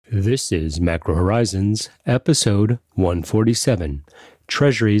This is Macro Horizons, episode 147,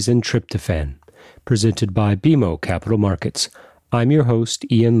 Treasuries and Tryptophan, presented by BMO Capital Markets. I'm your host,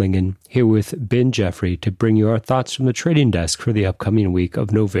 Ian Lingen, here with Ben Jeffrey to bring you our thoughts from the trading desk for the upcoming week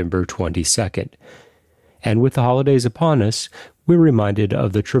of November 22nd. And with the holidays upon us, we're reminded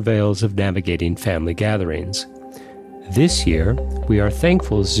of the travails of navigating family gatherings. This year, we are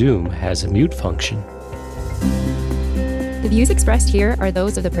thankful Zoom has a mute function. The views expressed here are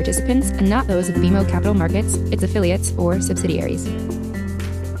those of the participants and not those of BMO Capital Markets, its affiliates, or subsidiaries.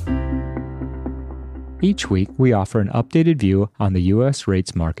 Each week, we offer an updated view on the U.S.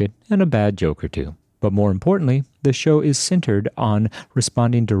 rates market and a bad joke or two. But more importantly, the show is centered on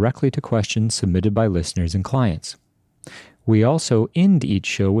responding directly to questions submitted by listeners and clients. We also end each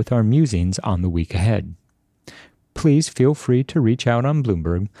show with our musings on the week ahead. Please feel free to reach out on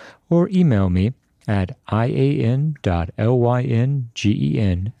Bloomberg or email me at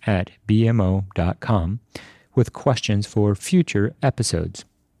ian.lyngen@bmo.com with questions for future episodes.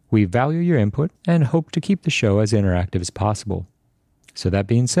 We value your input and hope to keep the show as interactive as possible. So that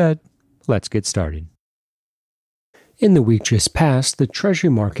being said, let's get started. In the week just past, the Treasury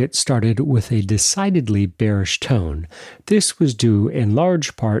market started with a decidedly bearish tone. This was due in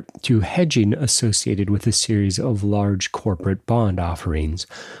large part to hedging associated with a series of large corporate bond offerings.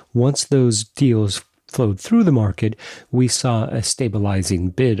 Once those deals flowed through the market, we saw a stabilizing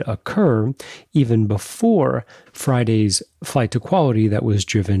bid occur even before Friday's flight to quality that was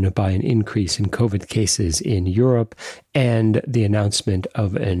driven by an increase in COVID cases in Europe and the announcement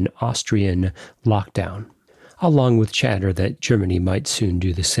of an Austrian lockdown, along with chatter that Germany might soon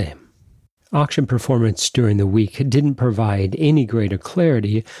do the same. Auction performance during the week didn't provide any greater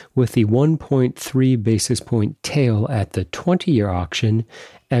clarity, with the 1.3 basis point tail at the 20-year auction,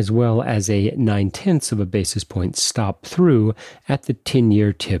 as well as a 0.9 of a basis point stop through at the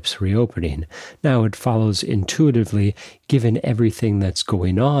 10-year TIPS reopening. Now, it follows intuitively, given everything that's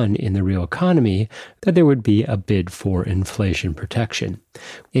going on in the real economy, that there would be a bid for inflation protection.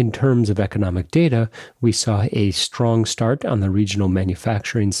 In terms of economic data, we saw a strong start on the regional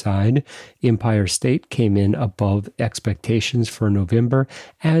manufacturing side. Empire State came in above expectations for November,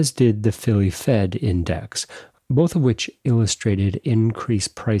 as did the Philly Fed index, both of which illustrated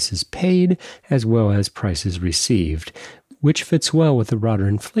increased prices paid as well as prices received, which fits well with the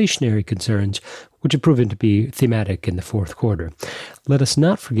broader inflationary concerns, which have proven to be thematic in the fourth quarter. Let us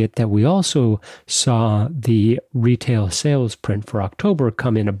not forget that we also saw the retail sales print for October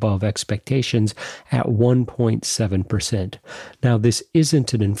come in above expectations at 1.7%. Now, this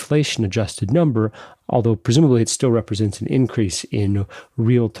isn't an inflation-adjusted number, although presumably it still represents an increase in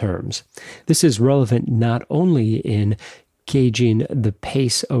real terms. This is relevant not only in gauging the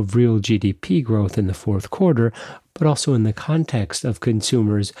pace of real GDP growth in the fourth quarter, but also in the context of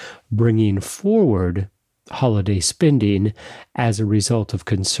consumers bringing forward holiday spending as a result of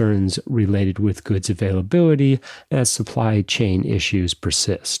concerns related with goods availability as supply chain issues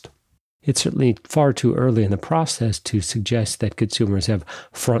persist. It's certainly far too early in the process to suggest that consumers have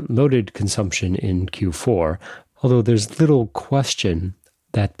front-loaded consumption in Q4, although there's little question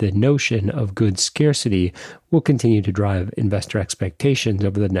that the notion of goods scarcity will continue to drive investor expectations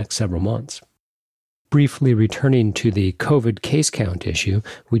over the next several months. Briefly returning to the COVID case count issue,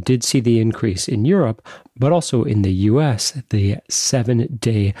 we did see the increase in Europe, but also in the U.S., the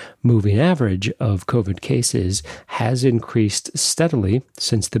 7-day moving average of COVID cases has increased steadily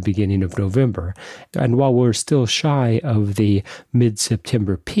since the beginning of November. And while we're still shy of the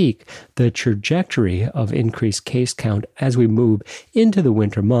mid-September peak, the trajectory of increased case count as we move into the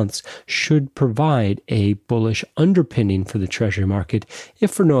winter months should provide a bullish underpinning for the Treasury market,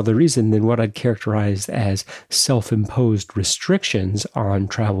 if for no other reason than what I'd characterize as self-imposed restrictions on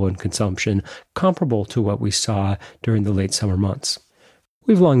travel and consumption, comparable to what we saw during the late summer months.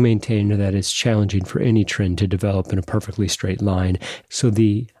 We've long maintained that it's challenging for any trend to develop in a perfectly straight line, so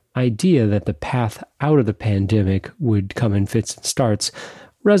the idea that the path out of the pandemic would come in fits and starts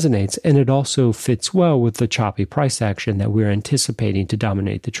resonates, and it also fits well with the choppy price action that we're anticipating to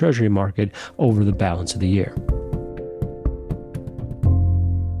dominate the Treasury market over the balance of the year.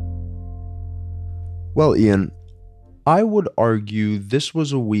 Well, Ian, I would argue this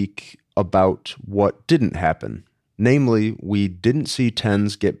was a week about what didn't happen. Namely, we didn't see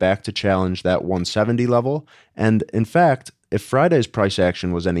 10s get back to challenge that 170 level, and in fact, if Friday's price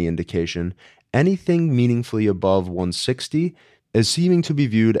action was any indication, anything meaningfully above 160 is seeming to be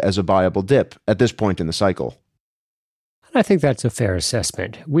viewed as a buyable dip at this point in the cycle. I I think that's a fair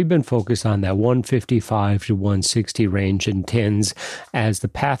assessment. We've been focused on that 155 to 160 range in tens as the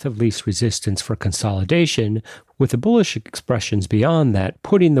path of least resistance for consolidation, with the bullish expressions beyond that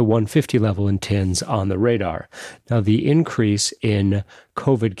putting the 150 level in tens on the radar. Now, the increase in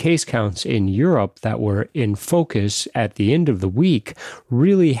COVID case counts in Europe that were in focus at the end of the week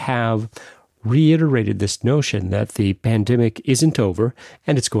really have reiterated this notion that the pandemic isn't over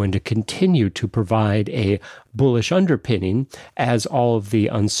and it's going to continue to provide a bullish underpinning as all of the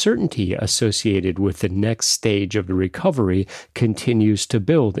uncertainty associated with the next stage of the recovery continues to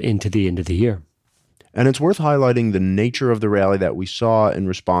build into the end of the year. And it's worth highlighting the nature of the rally that we saw in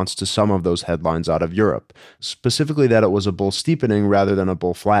response to some of those headlines out of Europe, specifically that it was a bull steepening rather than a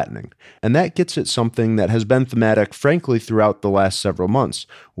bull flattening. And that gets at something that has been thematic, frankly, throughout the last several months,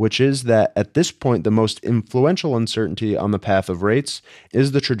 which is that at this point, the most influential uncertainty on the path of rates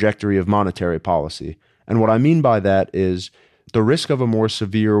is the trajectory of monetary policy. And what I mean by that is the risk of a more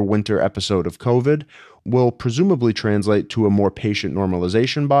severe winter episode of COVID will presumably translate to a more patient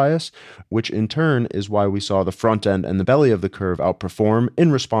normalization bias, which in turn is why we saw the front end and the belly of the curve outperform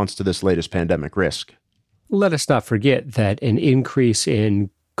in response to this latest pandemic risk. Let us not forget that an increase in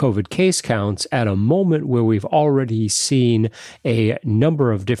COVID case counts at a moment where we've already seen a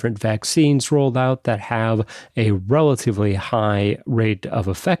number of different vaccines rolled out that have a relatively high rate of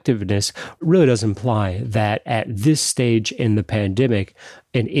effectiveness really does imply that at this stage in the pandemic,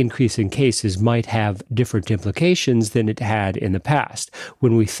 an increase in cases might have different implications than it had in the past.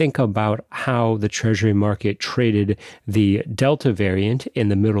 When we think about how the Treasury market traded the Delta variant in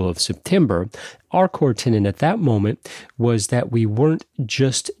the middle of September, our core tenet at that moment was that we weren't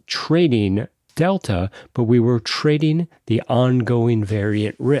just trading Delta, but we were trading the ongoing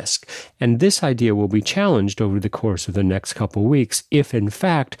variant risk. And this idea will be challenged over the course of the next couple of weeks if, in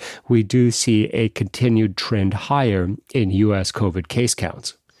fact, we do see a continued trend higher in U.S. COVID case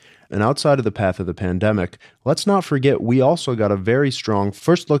counts. And outside of the path of the pandemic, let's not forget we also got a very strong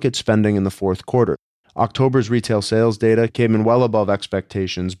first look at spending in the fourth quarter. October's retail sales data came in well above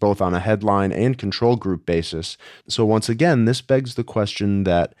expectations, both on a headline and control group basis. So once again, this begs the question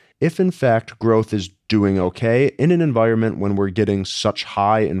that if in fact growth is doing okay in an environment when we're getting such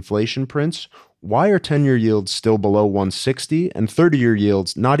high inflation prints, why are 10-year yields still below 160 and 30-year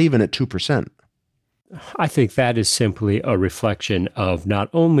yields not even at 2%? I think that is simply a reflection of not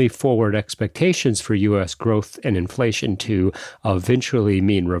only forward expectations for U.S. growth and inflation to eventually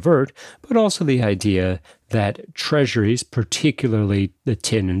mean revert, but also the idea that treasuries, particularly the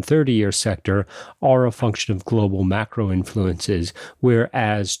 10 and 30-year sector, are a function of global macro influences,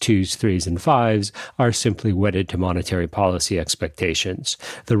 whereas 2s, 3s, and 5s are simply wedded to monetary policy expectations.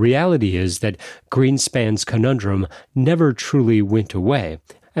 The reality is that Greenspan's conundrum never truly went away.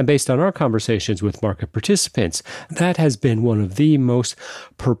 And based on our conversations with market participants, that has been one of the most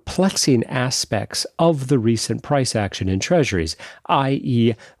perplexing aspects of the recent price action in treasuries,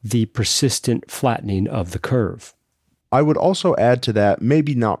 i.e., the persistent flattening of the curve. I would also add to that,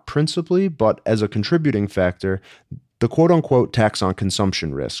 maybe not principally, but as a contributing factor, the quote-unquote tax on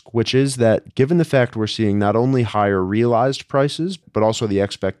consumption risk, which is that given the fact we're seeing not only higher realized prices, but also the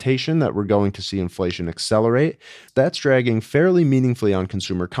expectation that we're going to see inflation accelerate, that's dragging fairly meaningfully on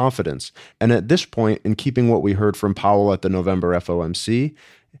consumer confidence. And at this point, in keeping what we heard from Powell at the November FOMC,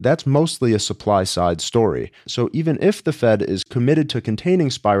 that's mostly a supply-side story. So even if the Fed is committed to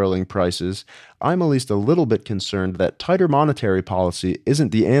containing spiraling prices, I'm at least a little bit concerned that tighter monetary policy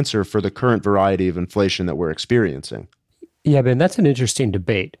isn't the answer for the current variety of inflation that we're experiencing. Yeah, Ben, that's an interesting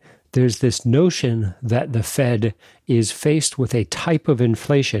debate. There's this notion that the Fed is faced with a type of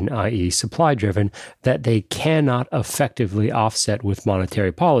inflation, i.e. supply-driven, that they cannot effectively offset with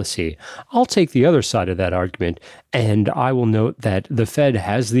monetary policy. I'll take the other side of that argument, and I will note that the Fed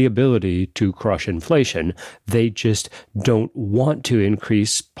has the ability to crush inflation. They just don't want to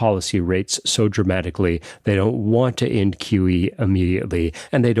increase policy rates so dramatically. They don't want to end QE immediately,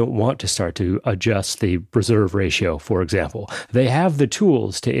 and they don't want to start to adjust the reserve ratio, for example. They have the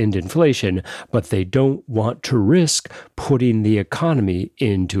tools to end inflation, but they don't want to risk putting the economy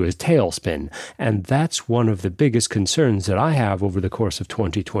into a tailspin. And that's one of the biggest concerns that I have over the course of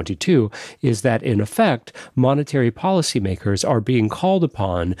 2022 is that, in effect, monetary policymakers are being called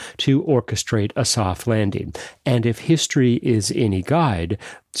upon to orchestrate a soft landing. And if history is any guide,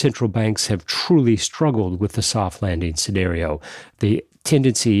 central banks have truly struggled with the soft landing scenario. The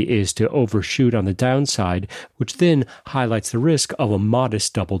tendency is to overshoot on the downside, which then highlights the risk of a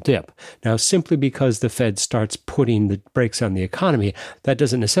modest double dip. Now, simply because the Fed starts putting the brakes on the economy, that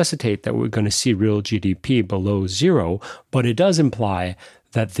doesn't necessitate that we're going to see real GDP below zero, but it does imply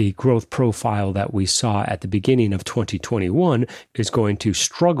that the growth profile that we saw at the beginning of 2021 is going to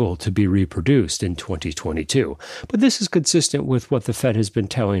struggle to be reproduced in 2022. But this is consistent with what the Fed has been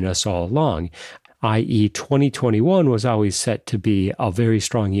telling us all along, i.e. 2021 was always set to be a very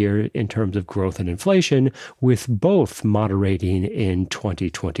strong year in terms of growth and inflation, with both moderating in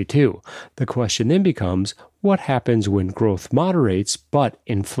 2022. The question then becomes, what happens when growth moderates but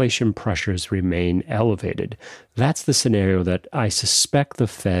inflation pressures remain elevated? That's the scenario that I suspect the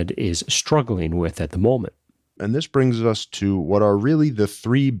Fed is struggling with at the moment. And this brings us to what are really the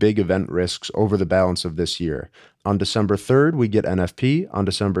three big event risks over the balance of this year. On December 3rd, we get NFP. On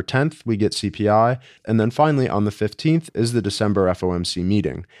December 10th, we get CPI. And then finally, on the 15th is the December FOMC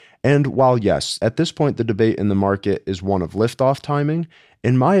meeting. And while, yes, at this point, the debate in the market is one of liftoff timing,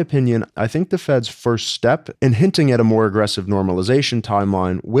 in my opinion, I think the Fed's first step in hinting at a more aggressive normalization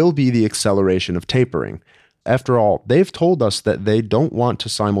timeline will be the acceleration of tapering. After all, they've told us that they don't want to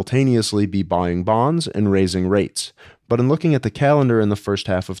simultaneously be buying bonds and raising rates. But in looking at the calendar in the first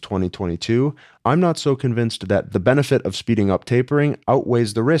half of 2022, I'm not so convinced that the benefit of speeding up tapering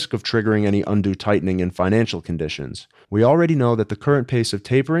outweighs the risk of triggering any undue tightening in financial conditions. We already know that the current pace of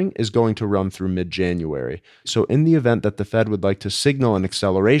tapering is going to run through mid-January. So in the event that the Fed would like to signal an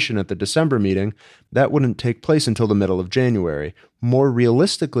acceleration at the December meeting, that wouldn't take place until the middle of January. More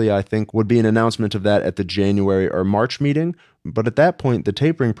realistically, I think, would be an announcement of that at the January or March meeting, but at that point, the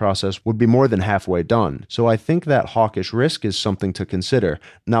tapering process would be more than halfway done. So I think that hawkish risk is something to consider.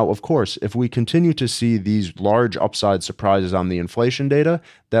 Now, of course, if we continue to see these large upside surprises on the inflation data,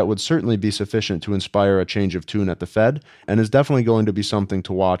 that would certainly be sufficient to inspire a change of tune at the Fed, and is definitely going to be something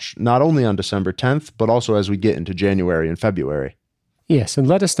to watch not only on December 10th, but also as we get into January and February. Yes, and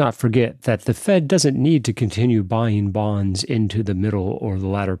let us not forget that the Fed doesn't need to continue buying bonds into the middle or the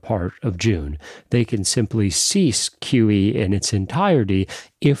latter part of June. They can simply cease QE in its entirety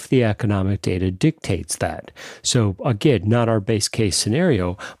if the economic data dictates that. So again, not our base case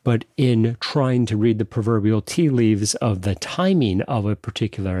scenario, but in trying to read the proverbial tea leaves of the timing of a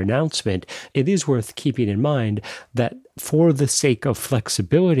particular announcement, it is worth keeping in mind that for the sake of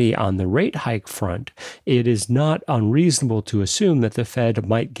flexibility on the rate hike front, it is not unreasonable to assume that the Fed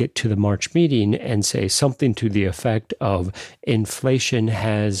might get to the March meeting and say something to the effect of inflation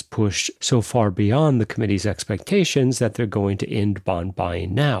has pushed so far beyond the committee's expectations that they're going to end bond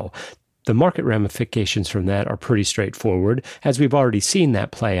buying now. The market ramifications from that are pretty straightforward, as we've already seen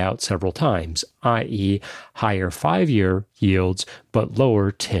that play out several times, i.e. higher 5-year yields, but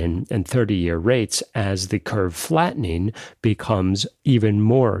lower 10 and 30-year rates as the curve flattening becomes even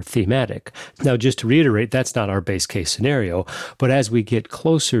more thematic. Now, just to reiterate, that's not our base case scenario, but as we get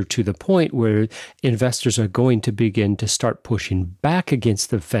closer to the point where investors are going to begin to start pushing back against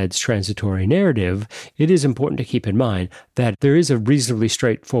the Fed's transitory narrative, it is important to keep in mind that there is a reasonably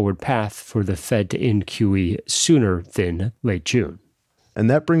straightforward path for the Fed to end QE sooner than late June. And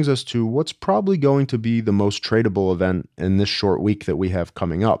that brings us to what's probably going to be the most tradable event in this short week that we have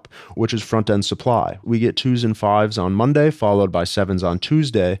coming up, which is front-end supply. We get 2s and 5s on Monday, followed by 7s on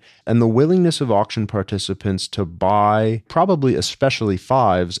Tuesday, and the willingness of auction participants to buy, probably especially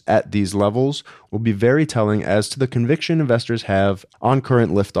 5s, at these levels will be very telling as to the conviction investors have on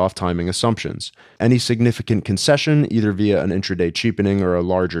current liftoff timing assumptions. Any significant concession, either via an intraday cheapening or a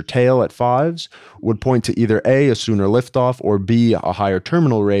larger tail at 5s, would point to either A, a sooner liftoff, or B, a higher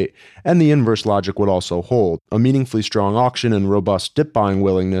terminal rate, and the inverse logic would also hold. A meaningfully strong auction and robust dip buying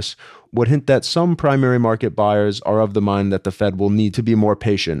willingness would hint that some primary market buyers are of the mind that the Fed will need to be more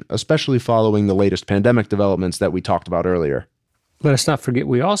patient, especially following the latest pandemic developments that we talked about earlier. Let us not forget,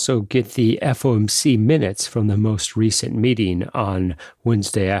 we also get the FOMC minutes from the most recent meeting on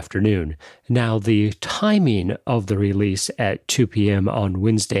Wednesday afternoon. Now, the timing of the release at 2 p.m. on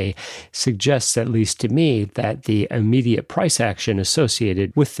Wednesday suggests, at least to me, that the immediate price action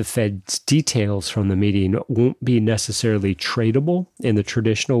associated with the Fed's details from the meeting won't be necessarily tradable in the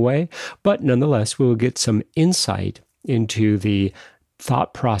traditional way, but nonetheless, we'll get some insight into the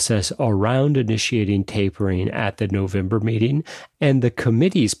thought process around initiating tapering at the November meeting and the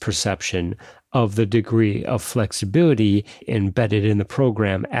committee's perception of the degree of flexibility embedded in the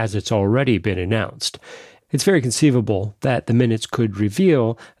program as it's already been announced. It's very conceivable that the minutes could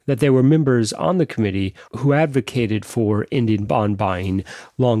reveal that there were members on the committee who advocated for ending bond buying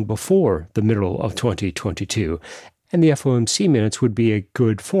long before the middle of 2022, and the FOMC minutes would be a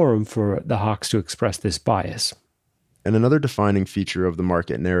good forum for the hawks to express this bias. And another defining feature of the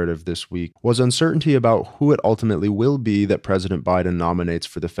market narrative this week was uncertainty about who it ultimately will be that President Biden nominates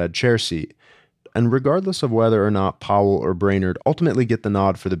for the Fed chair seat. And regardless of whether or not Powell or Brainerd ultimately get the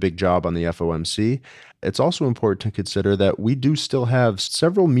nod for the big job on the FOMC, it's also important to consider that we do still have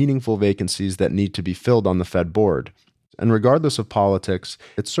several meaningful vacancies that need to be filled on the Fed board. And regardless of politics,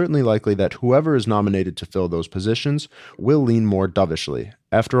 it's certainly likely that whoever is nominated to fill those positions will lean more dovishly.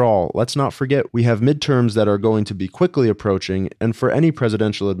 After all, let's not forget we have midterms that are going to be quickly approaching, and for any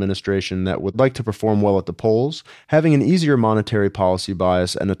presidential administration that would like to perform well at the polls, having an easier monetary policy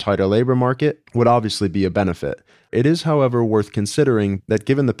bias and a tighter labor market would obviously be a benefit. It is, however, worth considering that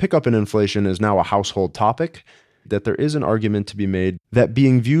given the pickup in inflation is now a household topic, that there is an argument to be made that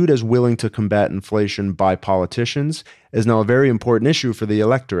being viewed as willing to combat inflation by politicians is now a very important issue for the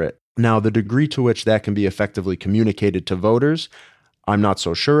electorate. Now, the degree to which that can be effectively communicated to voters, I'm not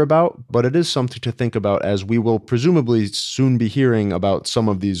so sure about, but it is something to think about as we will presumably soon be hearing about some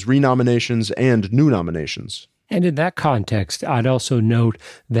of these renominations and new nominations. And in that context, I'd also note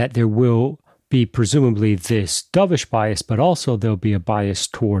that there will be presumably this dovish bias, but also there'll be a bias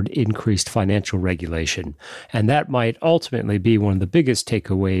toward increased financial regulation. And that might ultimately be one of the biggest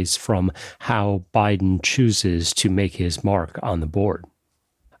takeaways from how Biden chooses to make his mark on the board.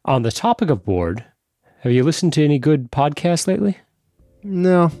 On the topic of board, have you listened to any good podcasts lately?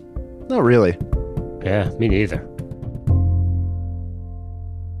 No, not really. Yeah, me neither.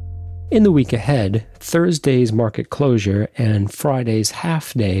 In the week ahead, Thursday's market closure and Friday's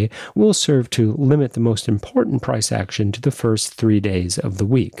half day will serve to limit the most important price action to the first 3 days of the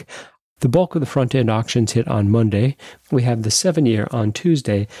week. The bulk of the front-end auctions hit on Monday. We have the 7-year on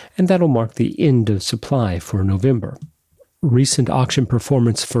Tuesday, and that'll mark the end of supply for November. Recent auction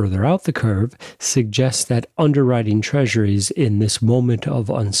performance further out the curve suggests that underwriting treasuries in this moment of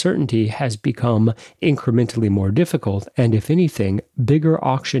uncertainty has become incrementally more difficult, and if anything, bigger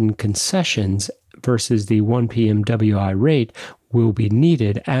auction concessions versus the 1 p.m. WI rate will be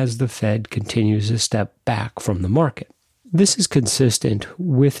needed as the Fed continues to step back from the market. This is consistent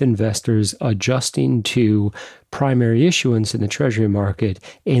with investors adjusting to primary issuance in the Treasury market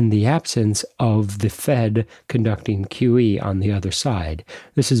in the absence of the Fed conducting QE on the other side.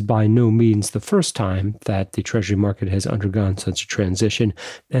 This is by no means the first time that the Treasury market has undergone such a transition,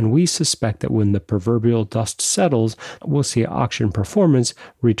 and we suspect that when the proverbial dust settles, we'll see auction performance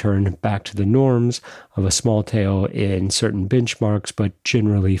return back to the norms of a small tail in certain benchmarks, but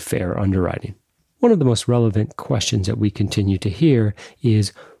generally fair underwriting. One of the most relevant questions that we continue to hear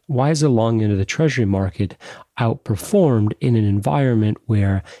is, why is the long end of the Treasury market outperformed in an environment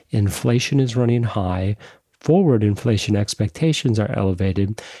where inflation is running high, forward inflation expectations are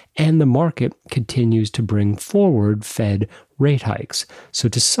elevated, and the market continues to bring forward Fed rate hikes? So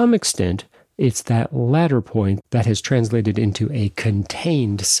to some extent, it's that latter point that has translated into a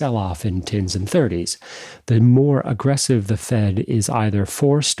contained sell-off in 10s and 30s. The more aggressive the Fed is either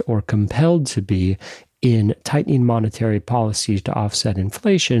forced or compelled to be in tightening monetary policies to offset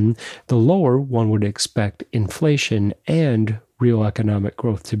inflation, the lower one would expect inflation and real economic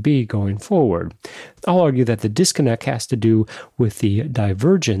growth to be going forward. I'll argue that the disconnect has to do with the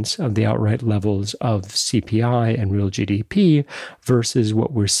divergence of the outright levels of CPI and real GDP versus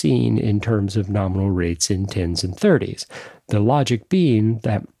what we're seeing in terms of nominal rates in 10s and 30s. The logic being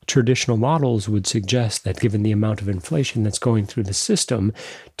that traditional models would suggest that given the amount of inflation that's going through the system,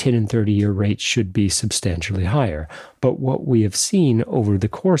 10 and 30-year rates should be substantially higher. But what we have seen over the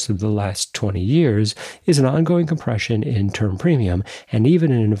course of the last 20 years is an ongoing compression in term premium, and even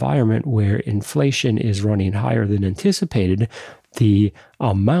in an environment where inflation is running higher than anticipated, the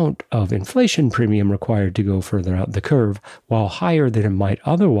amount of inflation premium required to go further out the curve, while higher than it might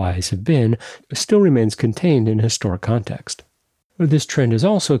otherwise have been, still remains contained in historic context. This trend is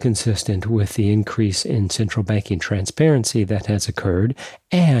also consistent with the increase in central banking transparency that has occurred,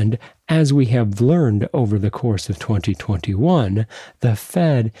 and as we have learned over the course of 2021, the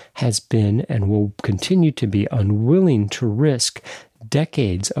Fed has been and will continue to be unwilling to risk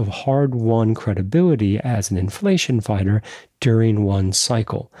decades of hard-won credibility as an inflation fighter during one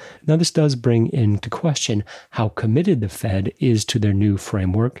cycle. Now, this does bring into question how committed the Fed is to their new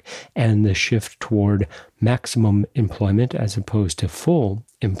framework and the shift toward maximum employment as opposed to full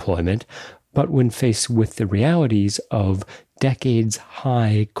employment. But when faced with the realities of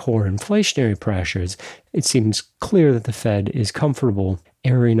decades-high core inflationary pressures, it seems clear that the Fed is comfortable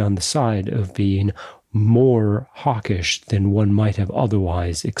erring on the side of being more hawkish than one might have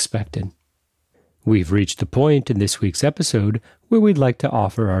otherwise expected. We've reached the point in this week's episode where we'd like to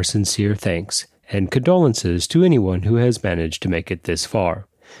offer our sincere thanks and condolences to anyone who has managed to make it this far.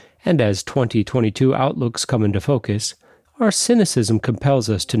 And as 2022 outlooks come into focus, our cynicism compels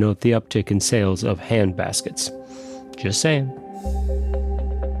us to note the uptick in sales of hand baskets. Just saying.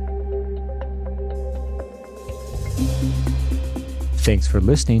 Thanks for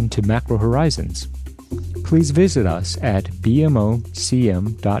listening to Macro Horizons. Please visit us at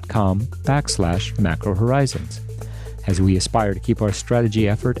bmocm.com/Macro Horizons. As we aspire to keep our strategy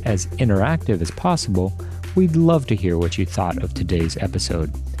effort as interactive as possible, we'd love to hear what you thought of today's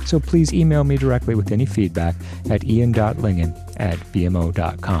episode. So please email me directly with any feedback at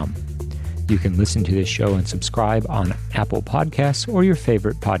ian.lingen@bmo.com. You can listen to this show and subscribe on Apple Podcasts or your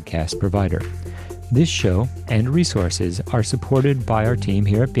favorite podcast provider. This show and resources are supported by our team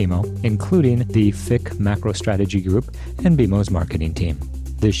here at BMO, including the FIC Macro Strategy Group and BMO's marketing team.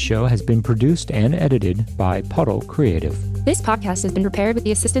 This show has been produced and edited by Puddle Creative. This podcast has been prepared with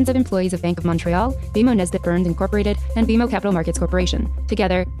the assistance of employees of Bank of Montreal, BMO Nesbitt Burns Incorporated, and BMO Capital Markets Corporation.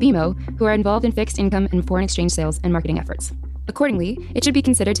 Together, BMO, who are involved in fixed income and foreign exchange sales and marketing efforts. Accordingly, it should be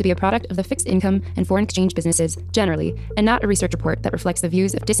considered to be a product of the fixed income and foreign exchange businesses generally, and not a research report that reflects the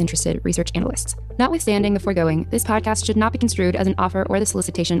views of disinterested research analysts. Notwithstanding the foregoing, this podcast should not be construed as an offer or the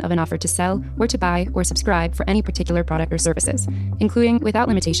solicitation of an offer to sell or to buy or subscribe for any particular product or services, including, without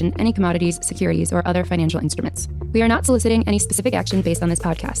limitation, any commodities, securities, or other financial instruments. We are not soliciting any specific action based on this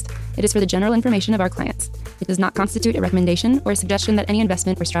podcast. It is for the general information of our clients. It does not constitute a recommendation or a suggestion that any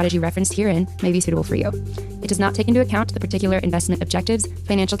investment or strategy referenced herein may be suitable for you. It does not take into account the particular investment objectives,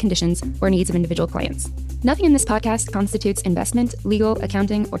 financial conditions, or needs of individual clients. Nothing in this podcast constitutes investment, legal,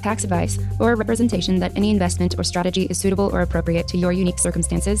 accounting, or tax advice, or a representation that any investment or strategy is suitable or appropriate to your unique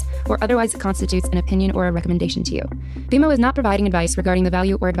circumstances, or otherwise constitutes an opinion or a recommendation to you. BMO is not providing advice regarding the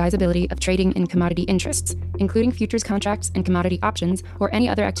value or advisability of trading in commodity interests, including futures contracts and commodity options, or any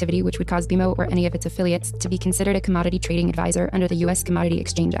other activity which would cause BMO or any of its affiliates to be considered a commodity trading advisor under the U.S. Commodity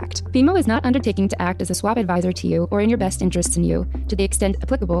Exchange Act. BMO is not undertaking to act as a swap advisor to you or in your best interests in you. To the extent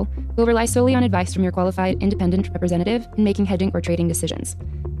applicable, will rely solely on advice from your qualified independent representative in making hedging or trading decisions.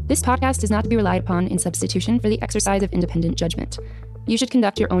 This podcast is not to be relied upon in substitution for the exercise of independent judgment. You should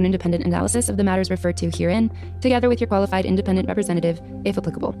conduct your own independent analysis of the matters referred to herein, together with your qualified independent representative, if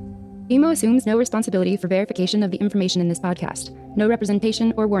applicable. BMO assumes no responsibility for verification of the information in this podcast. No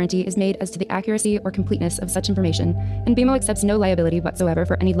representation or warranty is made as to the accuracy or completeness of such information, and BMO accepts no liability whatsoever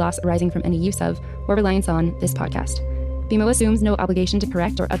for any loss arising from any use of or reliance on this podcast. BMO assumes no obligation to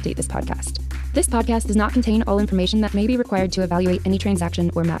correct or update this podcast. This podcast does not contain all information that may be required to evaluate any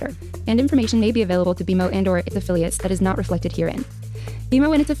transaction or matter, and information may be available to BMO and/or its affiliates that is not reflected herein.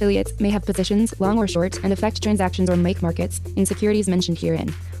 BMO and its affiliates may have positions, long or short, and affect transactions or make markets in securities mentioned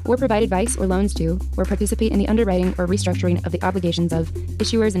herein, or provide advice or loans to, or participate in the underwriting or restructuring of the obligations of,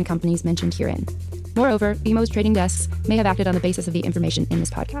 issuers and companies mentioned herein. Moreover, BMO's trading desks may have acted on the basis of the information in this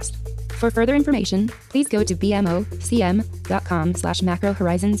podcast. For further information, please go to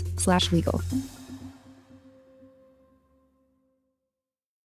bmocm.com/macrohorizons/legal.